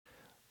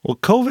Well,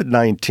 COVID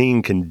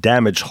 19 can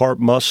damage heart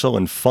muscle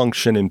and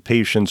function in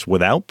patients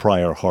without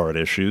prior heart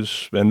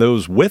issues, and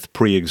those with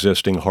pre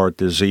existing heart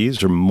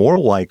disease are more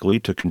likely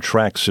to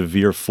contract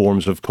severe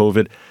forms of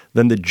COVID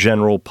than the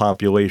general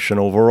population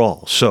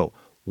overall. So,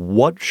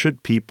 what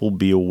should people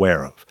be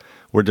aware of?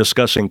 We're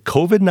discussing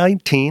COVID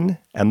 19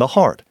 and the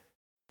heart.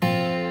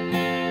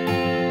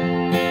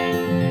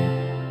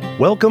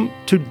 Welcome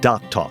to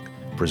Doc Talk,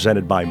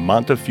 presented by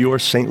Montefiore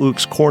St.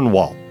 Luke's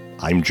Cornwall.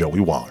 I'm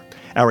Joey Waller.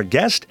 Our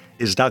guest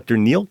is Dr.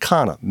 Neil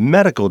Khanna,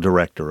 Medical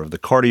Director of the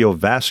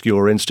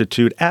Cardiovascular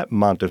Institute at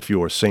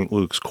Montefiore St.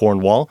 Luke's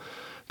Cornwall.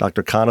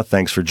 Dr. Khanna,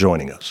 thanks for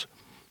joining us.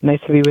 Nice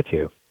to be with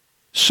you.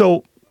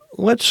 So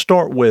let's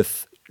start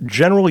with,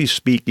 generally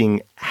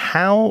speaking,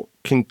 how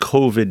can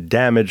COVID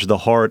damage the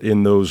heart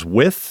in those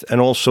with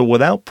and also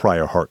without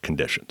prior heart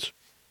conditions?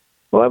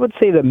 Well, I would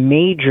say the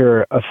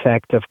major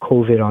effect of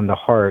COVID on the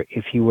heart,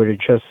 if you were to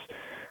just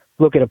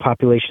look at a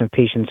population of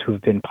patients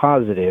who've been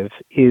positive,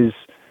 is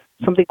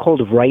something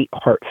called right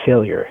heart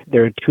failure.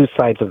 There are two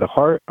sides of the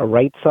heart, a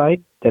right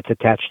side that's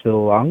attached to the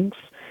lungs,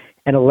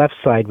 and a left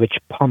side which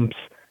pumps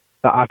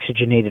the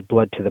oxygenated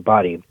blood to the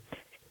body.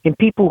 In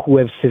people who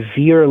have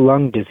severe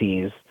lung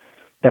disease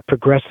that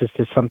progresses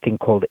to something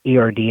called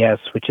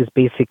ARDS, which is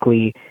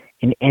basically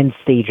an end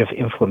stage of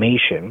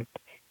inflammation,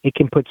 it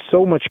can put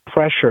so much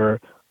pressure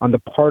on the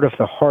part of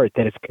the heart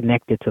that is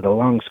connected to the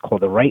lungs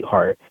called the right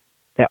heart,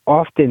 that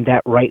often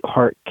that right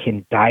heart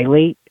can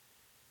dilate,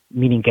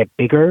 meaning get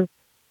bigger,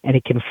 and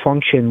it can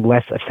function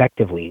less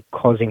effectively,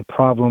 causing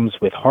problems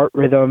with heart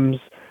rhythms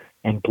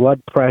and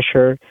blood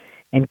pressure,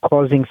 and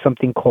causing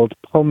something called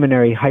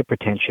pulmonary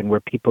hypertension, where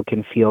people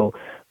can feel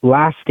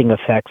lasting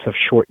effects of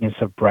shortness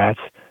of breath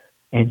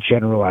and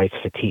generalized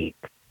fatigue.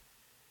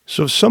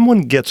 So if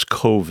someone gets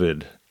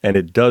COVID and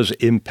it does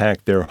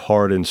impact their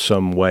heart in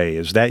some way,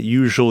 is that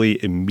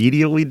usually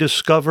immediately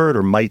discovered,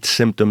 or might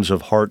symptoms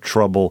of heart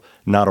trouble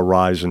not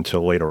arise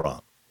until later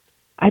on?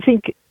 I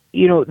think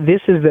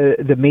this is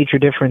the major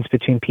difference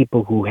between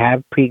people who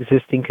have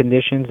pre-existing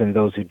conditions and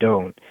those who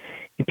don't.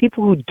 And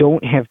people who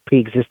don't have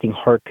pre-existing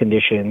heart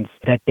conditions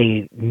that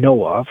they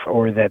know of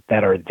or that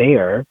are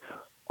there,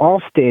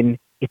 often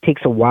it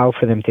takes a while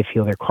for them to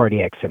feel their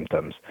cardiac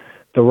symptoms.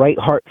 The right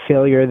heart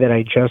failure that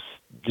I just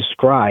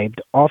described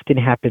often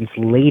happens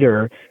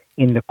later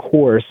in the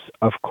course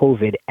of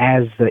COVID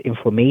as the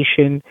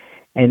inflammation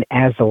and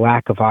as the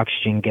lack of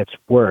oxygen gets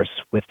worse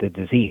with the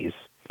disease.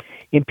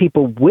 In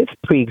people with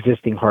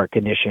pre-existing heart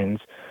conditions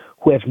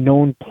who have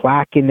known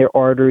plaque in their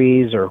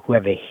arteries or who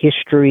have a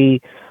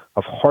history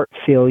of heart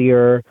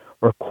failure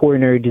or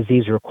coronary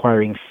disease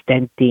requiring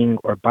stenting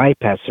or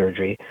bypass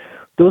surgery,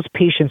 those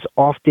patients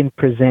often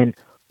present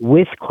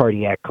with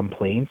cardiac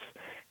complaints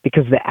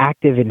because the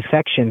active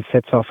infection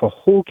sets off a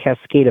whole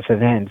cascade of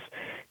events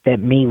that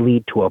may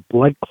lead to a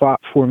blood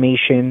clot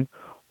formation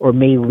or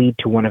may lead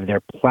to one of their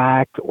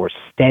plaque or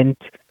stent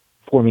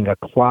forming a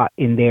clot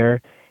in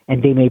there,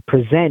 and they may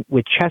present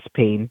with chest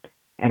pain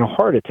and a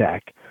heart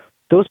attack.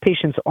 Those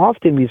patients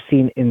often we've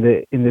seen in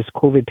this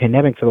COVID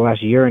pandemic for the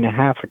last year and a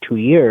half or 2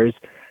 years,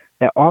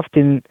 that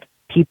often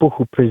people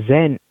who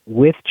present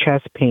with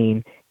chest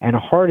pain and a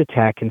heart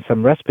attack and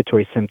some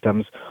respiratory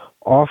symptoms,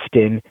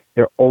 often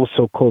they're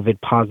also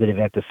COVID positive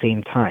at the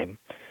same time.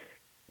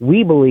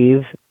 We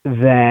believe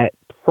that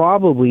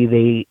probably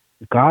they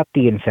got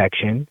the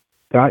infection,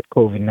 got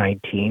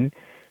COVID-19,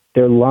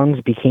 their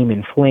lungs became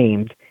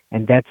inflamed,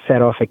 and that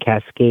set off a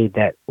cascade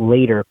that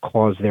later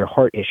caused their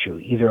heart issue,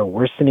 either a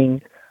worsening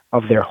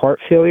of their heart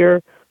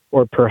failure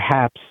or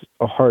perhaps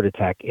a heart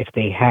attack if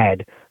they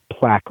had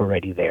plaque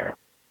already there.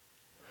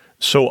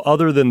 So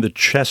other than the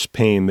chest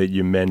pain that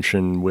you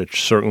mentioned,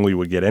 which certainly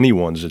would get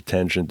anyone's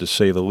attention to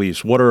say the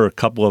least, what are a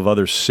couple of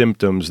other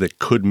symptoms that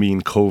could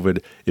mean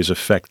COVID is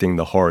affecting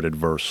the heart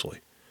adversely?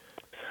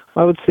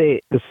 I would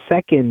say the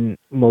second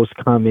most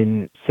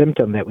common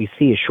symptom that we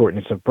see is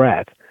shortness of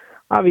breath.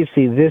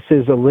 Obviously, this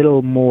is a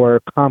little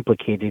more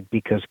complicated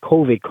because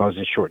COVID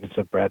causes shortness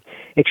of breath,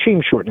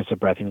 extreme shortness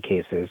of breath in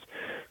cases.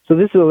 So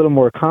this is a little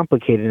more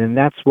complicated, and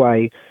that's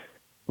why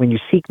when you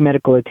seek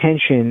medical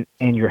attention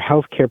and your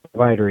healthcare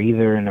provider,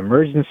 either in an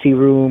emergency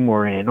room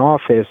or in an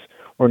office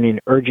or in an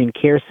urgent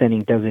care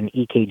setting, does an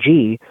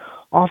EKG,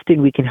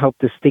 often we can help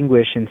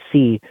distinguish and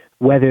see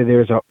whether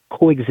there's a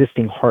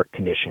coexisting heart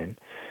condition.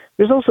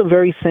 There's also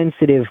very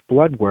sensitive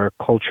blood work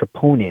called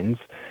troponins,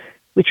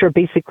 which are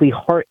basically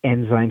heart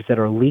enzymes that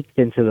are leaked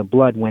into the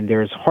blood when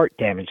there's heart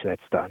damage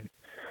that's done.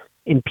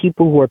 In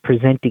people who are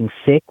presenting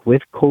sick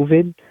with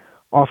COVID,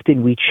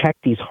 often we check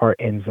these heart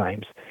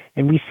enzymes,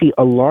 and we see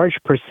a large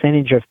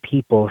percentage of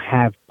people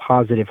have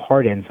positive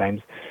heart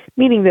enzymes,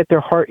 meaning that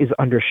their heart is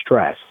under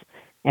stress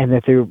and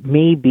that there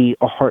may be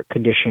a heart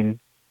condition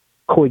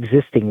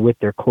coexisting with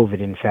their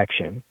COVID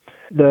infection.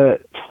 The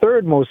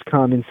third most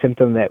common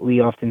symptom that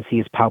we often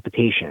see is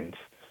palpitations,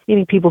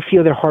 meaning people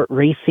feel their heart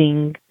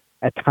racing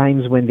at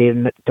times when they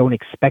don't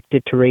expect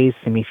it to race.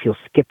 They may feel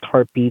skipped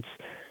heartbeats.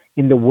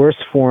 In the worst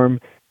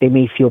form, they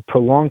may feel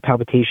prolonged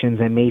palpitations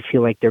and may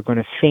feel like they're going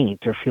to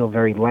faint or feel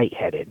very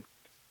lightheaded.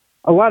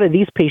 A lot of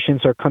these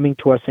patients are coming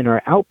to us in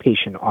our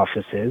outpatient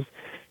offices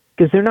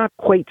because they're not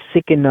quite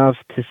sick enough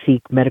to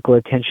seek medical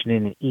attention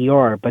in an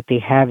ER, but they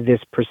have this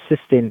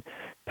persistent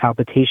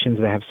palpitations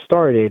that have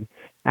started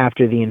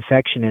after the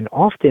infection. And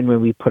often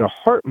when we put a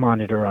heart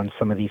monitor on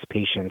some of these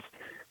patients,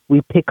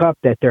 we pick up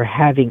that they're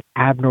having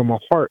abnormal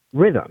heart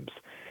rhythms.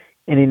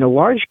 And in a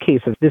large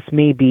case of this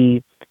may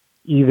be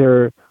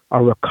either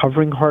a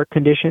recovering heart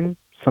condition,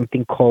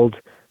 something called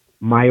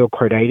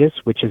myocarditis,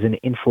 which is an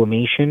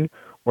inflammation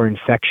or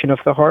infection of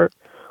the heart,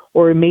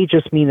 or it may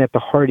just mean that the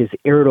heart is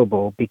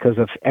irritable because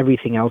of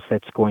everything else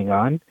that's going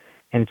on,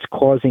 and it's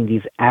causing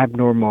these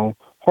abnormal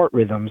heart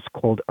rhythms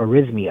called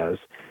arrhythmias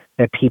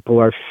that people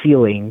are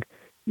feeling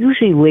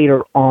usually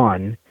later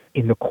on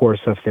in the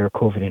course of their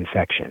COVID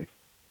infection.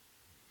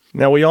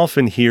 Now, we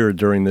often hear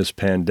during this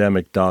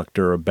pandemic,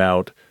 doctor,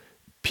 about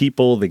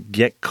people that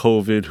get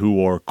COVID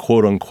who are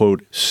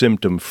quote-unquote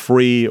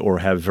symptom-free or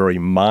have very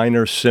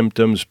minor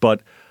symptoms,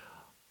 but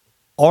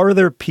are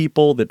there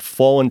people that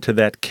fall into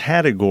that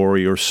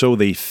category, or so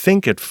they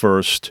think at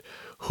first,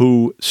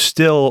 who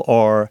still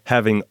are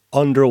having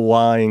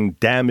underlying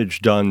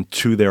damage done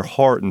to their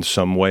heart in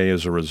some way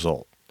as a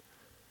result?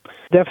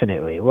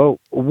 Definitely. Well,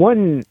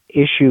 one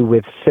issue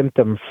with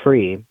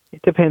symptom-free,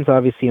 it depends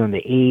obviously on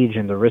the age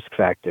and the risk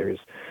factors.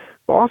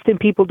 But often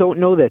people don't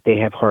know that they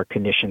have heart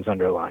conditions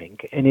underlying,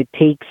 and it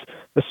takes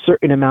a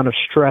certain amount of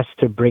stress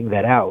to bring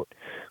that out.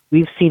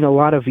 We've seen a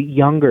lot of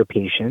younger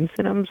patients,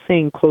 and I'm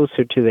saying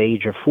closer to the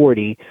age of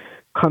 40,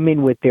 come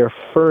in with their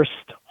first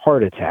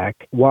heart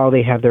attack while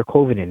they have their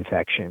COVID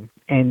infection.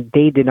 And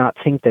they did not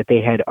think that they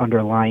had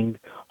underlying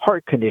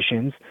heart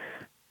conditions,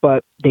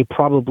 but they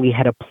probably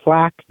had a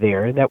plaque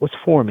there that was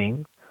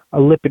forming, a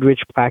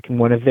lipid-rich plaque in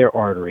one of their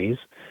arteries,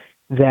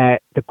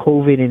 that the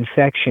COVID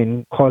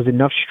infection caused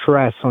enough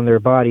stress on their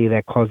body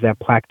that caused that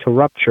plaque to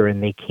rupture,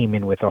 and they came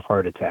in with a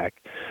heart attack.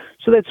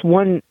 So that's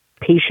one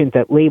patient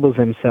that labels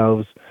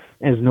themselves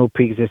as no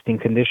pre-existing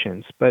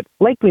conditions. But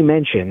like we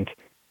mentioned,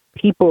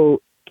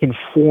 people can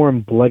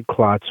form blood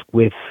clots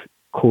with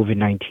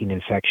COVID-19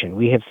 infection.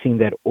 We have seen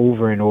that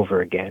over and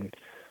over again.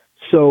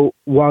 So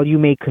while you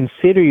may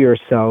consider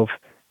yourself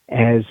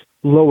as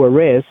lower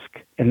risk,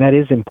 and that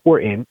is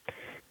important,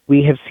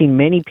 we have seen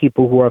many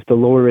people who are of the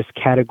lower risk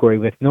category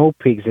with no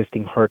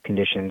pre-existing heart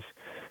conditions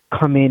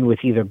come in with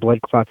either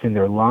blood clots in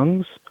their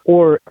lungs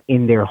or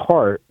in their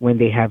heart when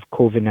they have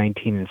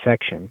COVID-19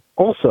 infection.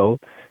 Also,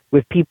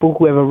 with people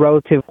who have a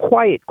relative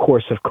quiet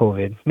course of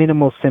COVID,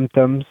 minimal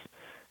symptoms,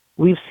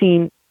 we've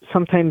seen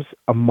sometimes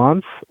a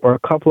month or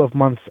a couple of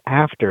months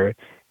after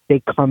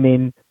they come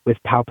in with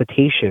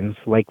palpitations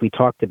like we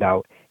talked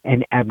about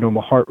and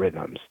abnormal heart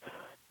rhythms.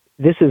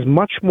 This is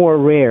much more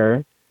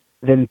rare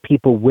than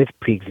people with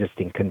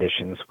pre-existing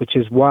conditions, which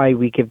is why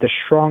we give the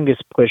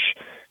strongest push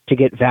to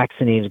get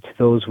vaccinated to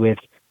those with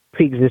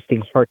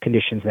pre-existing heart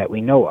conditions that we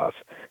know of.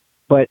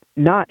 But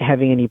not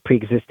having any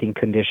pre-existing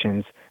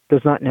conditions does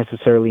not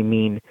necessarily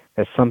mean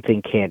that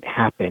something can't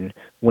happen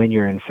when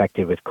you're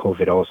infected with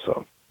COVID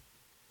also.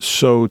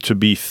 So to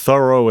be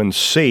thorough and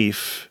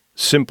safe,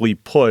 simply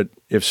put,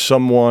 if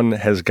someone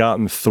has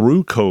gotten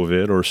through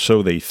COVID, or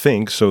so they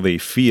think, so they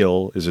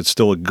feel, is it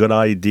still a good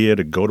idea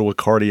to go to a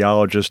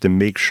cardiologist and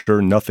make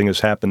sure nothing has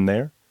happened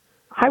there?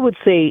 I would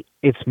say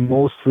it's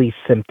mostly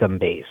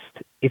symptom-based.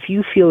 If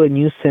you feel a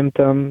new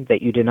symptom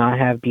that you did not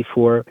have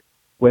before,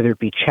 whether it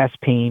be chest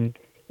pain,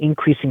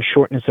 increasing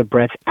shortness of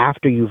breath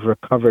after you've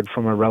recovered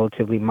from a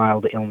relatively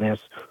mild illness,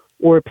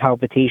 or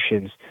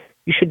palpitations,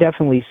 you should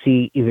definitely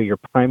see either your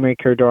primary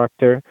care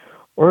doctor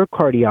or a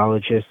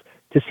cardiologist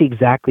to see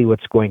exactly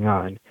what's going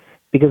on.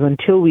 Because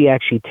until we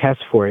actually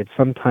test for it,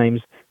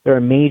 sometimes there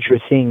are major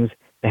things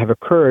that have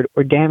occurred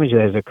or damage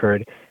that has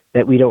occurred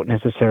that we don't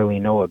necessarily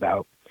know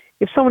about.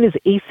 If someone is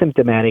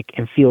asymptomatic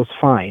and feels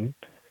fine,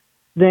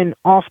 then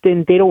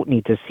often they don't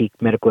need to seek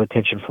medical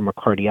attention from a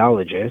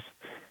cardiologist.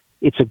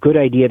 It's a good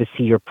idea to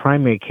see your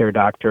primary care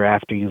doctor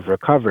after you've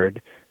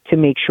recovered to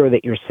make sure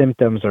that your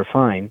symptoms are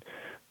fine,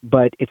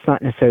 but it's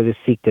not necessary to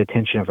seek the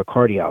attention of a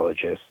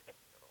cardiologist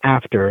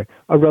after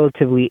a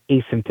relatively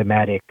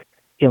asymptomatic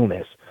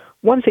illness.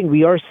 One thing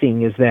we are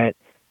seeing is that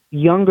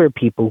younger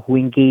people who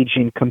engage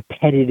in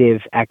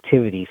competitive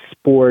activities,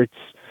 sports,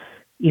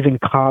 even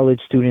college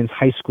students,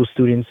 high school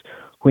students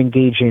who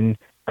engage in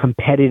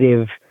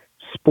competitive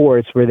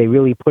sports where they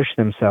really push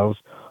themselves,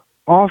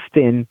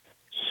 often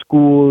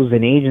schools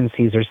and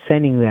agencies are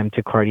sending them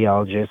to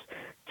cardiologists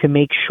to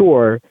make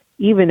sure,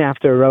 even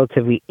after a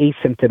relatively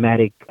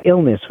asymptomatic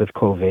illness with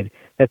COVID,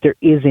 that there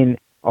isn't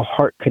a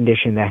heart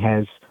condition that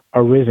has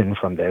arisen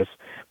from this,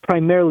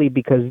 primarily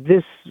because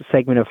this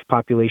segment of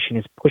population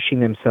is pushing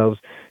themselves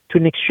to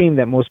an extreme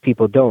that most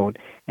people don't.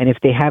 And if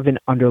they have an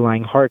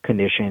underlying heart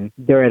condition,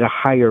 they're at a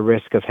higher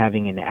risk of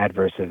having an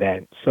adverse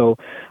event. So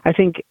I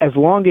think as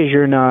long as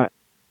you're not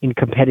in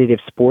competitive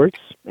sports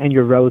and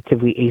you're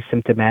relatively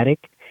asymptomatic,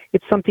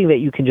 it's something that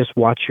you can just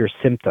watch your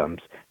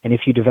symptoms. And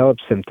if you develop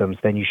symptoms,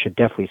 then you should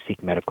definitely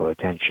seek medical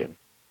attention.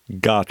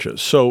 Gotcha.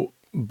 So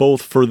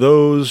both for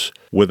those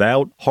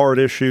without heart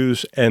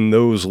issues and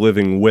those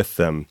living with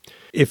them,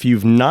 if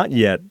you've not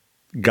yet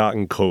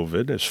gotten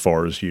COVID, as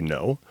far as you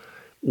know.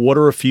 What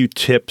are a few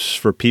tips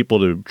for people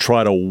to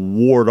try to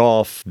ward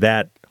off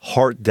that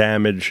heart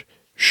damage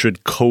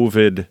should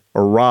COVID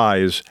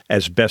arise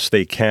as best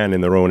they can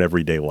in their own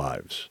everyday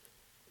lives?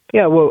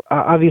 Yeah, well,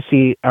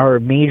 obviously, our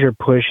major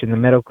push in the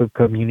medical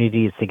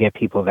community is to get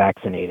people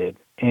vaccinated.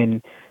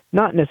 And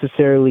not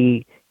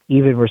necessarily,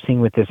 even we're seeing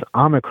with this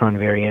Omicron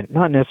variant,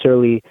 not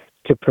necessarily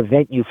to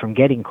prevent you from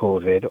getting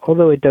COVID,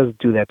 although it does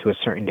do that to a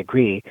certain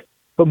degree,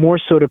 but more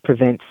so to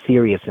prevent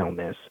serious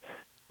illness.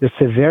 The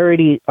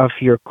severity of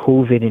your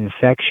COVID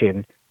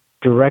infection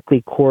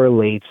directly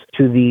correlates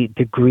to the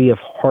degree of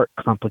heart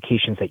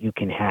complications that you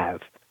can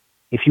have.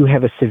 If you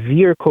have a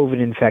severe COVID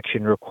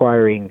infection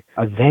requiring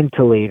a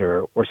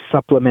ventilator or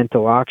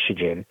supplemental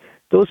oxygen,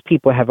 those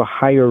people have a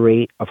higher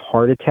rate of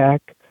heart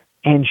attack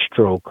and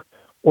stroke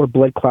or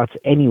blood clots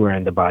anywhere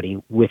in the body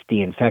with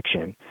the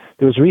infection.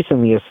 There was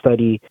recently a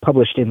study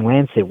published in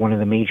Lancet, one of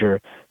the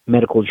major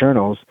medical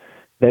journals,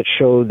 that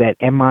showed that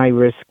MI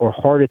risk or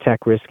heart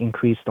attack risk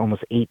increased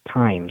almost 8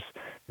 times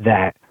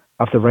that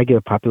of the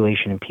regular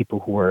population in people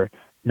who were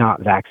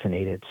not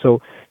vaccinated.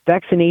 So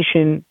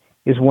vaccination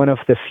is one of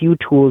the few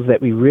tools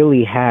that we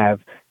really have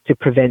to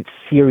prevent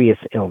serious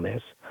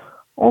illness.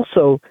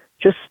 Also,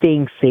 just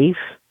staying safe,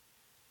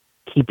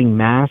 keeping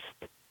masks,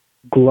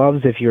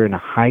 gloves if you're in a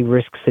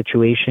high-risk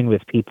situation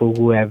with people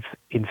who have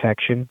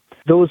infection.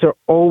 Those are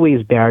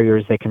always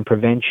barriers that can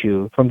prevent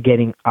you from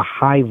getting a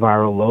high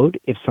viral load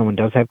if someone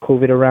does have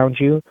COVID around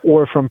you,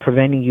 or from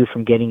preventing you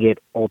from getting it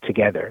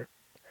altogether.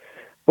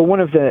 But one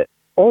of the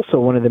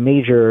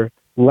major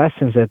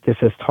lessons that this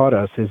has taught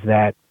us is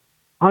that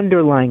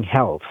underlying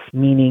health,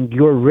 meaning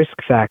your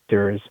risk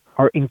factors,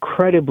 are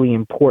incredibly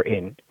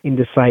important in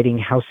deciding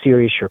how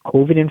serious your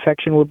COVID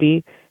infection will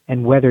be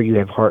and whether you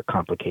have heart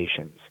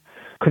complications.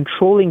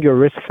 Controlling your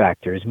risk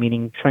factors,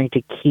 meaning trying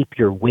to keep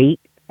your weight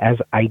as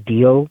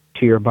ideal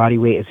to your body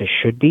weight as it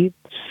should be,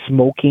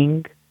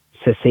 smoking,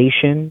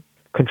 cessation,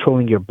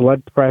 controlling your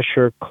blood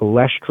pressure,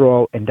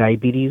 cholesterol, and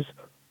diabetes,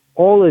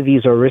 all of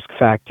these are risk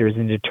factors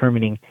in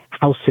determining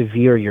how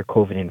severe your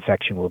COVID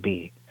infection will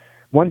be.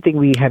 One thing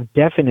we have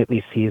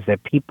definitely seen is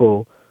that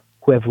people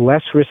who have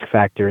less risk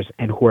factors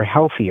and who are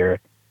healthier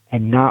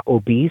and not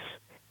obese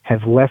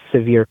have less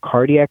severe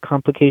cardiac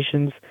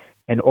complications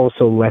and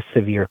also less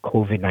severe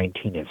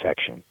COVID-19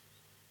 infection.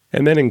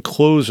 And then in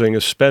closing,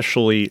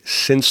 especially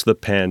since the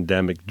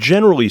pandemic,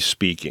 generally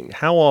speaking,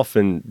 how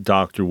often,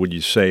 doctor, would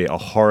you say a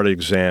heart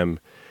exam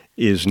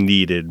is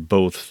needed,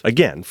 both,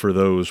 again, for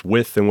those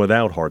with and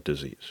without heart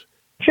disease?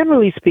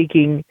 Generally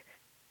speaking,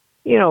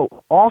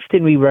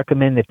 often we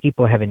recommend that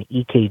people have an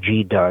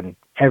EKG done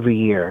every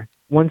year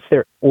once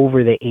they're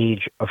over the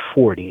age of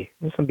 40.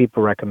 And some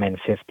people recommend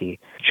 50,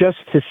 just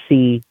to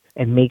see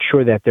and make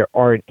sure that there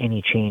aren't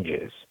any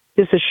changes.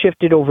 This has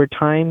shifted over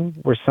time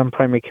where some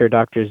primary care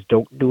doctors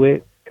don't do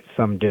it,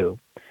 some do.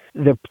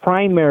 The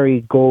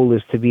primary goal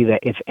is to be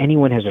that if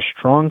anyone has a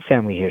strong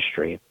family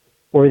history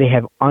or they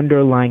have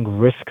underlying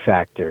risk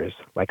factors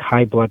like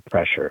high blood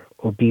pressure,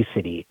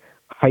 obesity,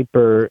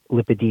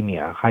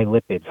 hyperlipidemia, high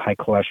lipids, high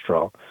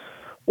cholesterol,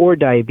 or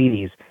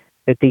diabetes,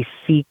 that they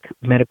seek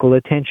medical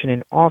attention,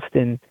 and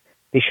often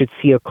they should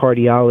see a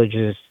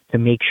cardiologist to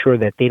make sure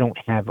that they don't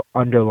have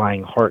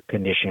underlying heart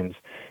conditions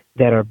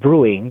that are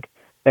brewing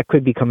that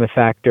could become a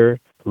factor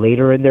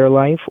later in their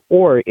life,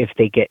 or if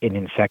they get an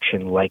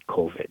infection like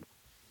COVID.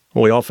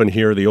 Well, we often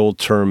hear the old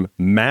term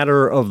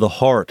matter of the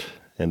heart,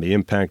 and the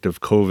impact of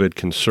COVID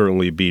can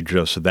certainly be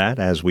just that,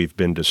 as we've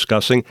been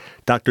discussing.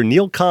 Dr.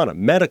 Neil Khanna,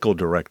 Medical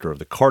Director of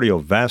the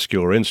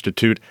Cardiovascular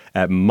Institute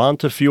at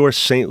Montefiore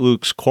St.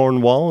 Luke's,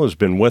 Cornwall, has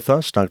been with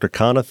us. Dr.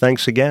 Khanna,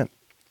 thanks again.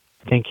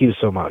 Thank you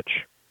so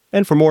much.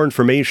 And for more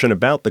information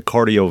about the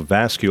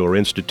Cardiovascular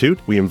Institute,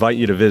 we invite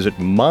you to visit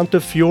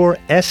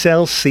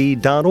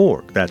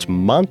MontefioreSLC.org. That's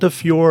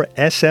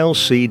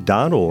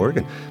MontefioreSLC.org.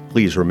 And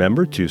please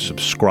remember to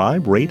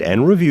subscribe, rate,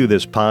 and review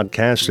this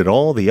podcast and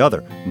all the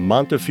other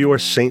Montefiore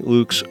St.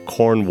 Luke's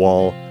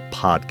Cornwall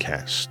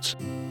podcasts.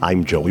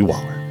 I'm Joey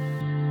Waller.